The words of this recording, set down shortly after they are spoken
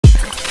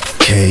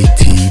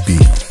KTB,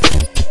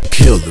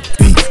 kill the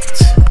beat.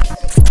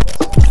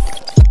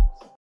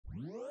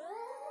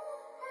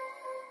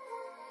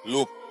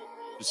 Look,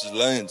 this is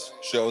Lanez,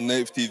 shout out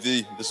Native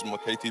TV, this is my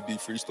KTB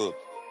freestyle.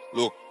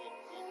 Look.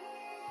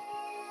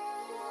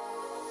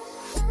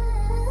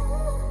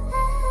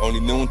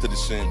 Only known to the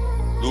scene.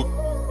 Look,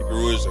 keep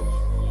your ears up.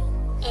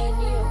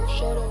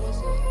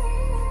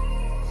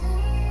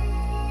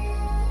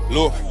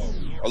 Look,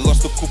 I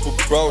lost a couple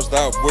bros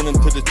that went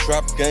into the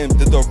trap game,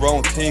 did the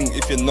wrong thing.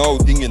 If you know,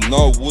 then you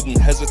know, wouldn't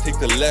hesitate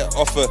to let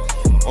off it.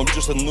 I'm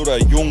just another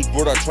young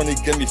brother trying to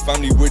get me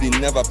family where they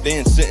never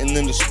been. Sitting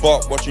in the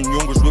spot, watching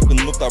youngers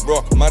whipping up that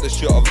rock. Maddest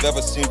shit I've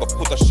ever seen, but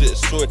put that shit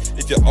aside.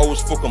 If you're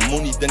always fucking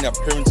money, then your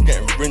parents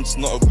getting rinsed.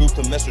 Not a group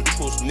to mess with,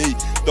 trust me,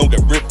 don't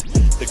get ripped.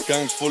 The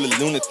gang's full of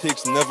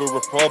lunatics, never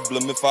a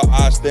problem. If I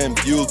ask them,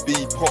 you'll be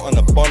put on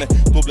a bonnet.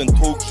 Dublin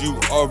tugs, you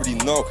already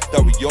know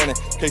that we on it.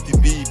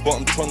 KTB, but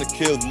I'm trying to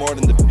kill more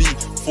than the beat.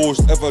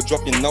 Force ever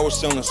drop, you know it's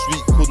sounding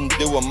sweet. Couldn't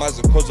do a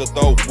mazza cause I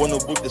don't wanna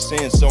whip the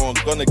saying. So I'm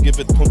gonna give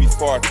it to me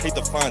before I hate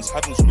the fans.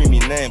 Have them scream my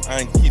name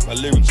and keep my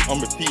lyrics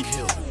on repeat.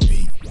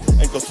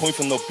 Ain't got time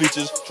for no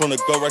bitches, tryna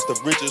go rack the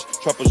riches.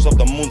 Trappers of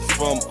the month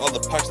from all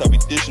the packs that we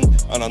dishing.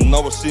 And I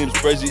know it seems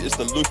crazy, it's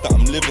the look that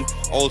I'm living.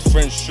 Old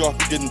friends shot,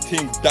 didn't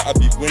think that I'd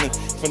be winning.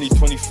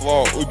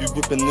 2024, we'll be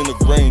whipping in the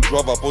Range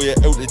Rover. Boy, you're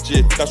out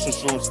legit, that's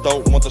insurance,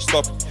 don't want to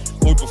stop.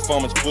 High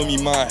performance, buy me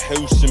my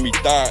house and me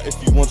die if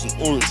he wants an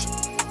urge.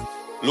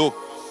 Look,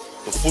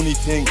 the funny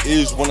thing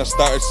is, when I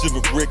started Silver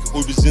Brick,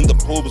 I was in the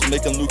pubs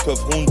making look of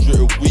 100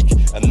 a week.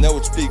 And now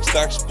it's big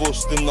stacks, but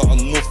still not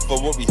enough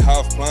for what we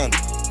have planned.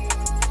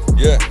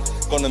 Yeah,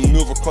 gonna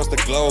move across the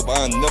globe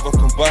and never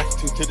come back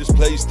to this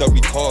place that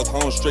we called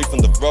home. Straight from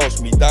the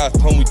roast, me dad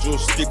told me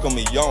just stick on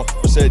me own.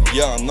 I said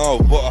yeah, I know,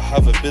 but I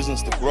have a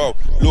business to grow.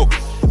 Look,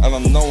 and I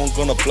know I'm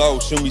gonna blow.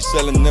 Soon we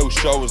selling new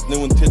shows,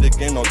 new into the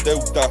game, no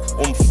doubt that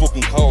I'm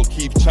fucking cold.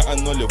 Keep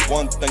chatting all you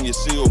want, then you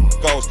see how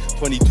it goes.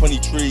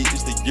 2023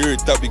 is the year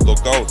that we go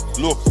gold.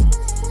 Look,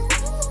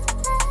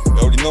 you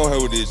already know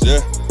how it is,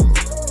 yeah?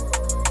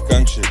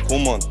 Gang shit,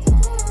 come on.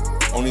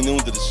 Only new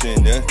to the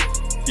scene, yeah?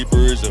 Keep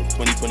your ears up,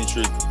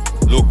 2023.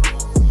 Look.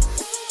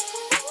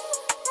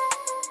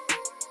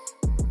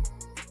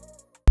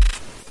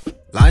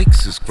 Like,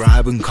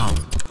 subscribe, and comment.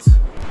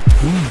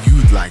 Who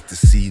you'd like to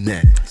see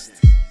next?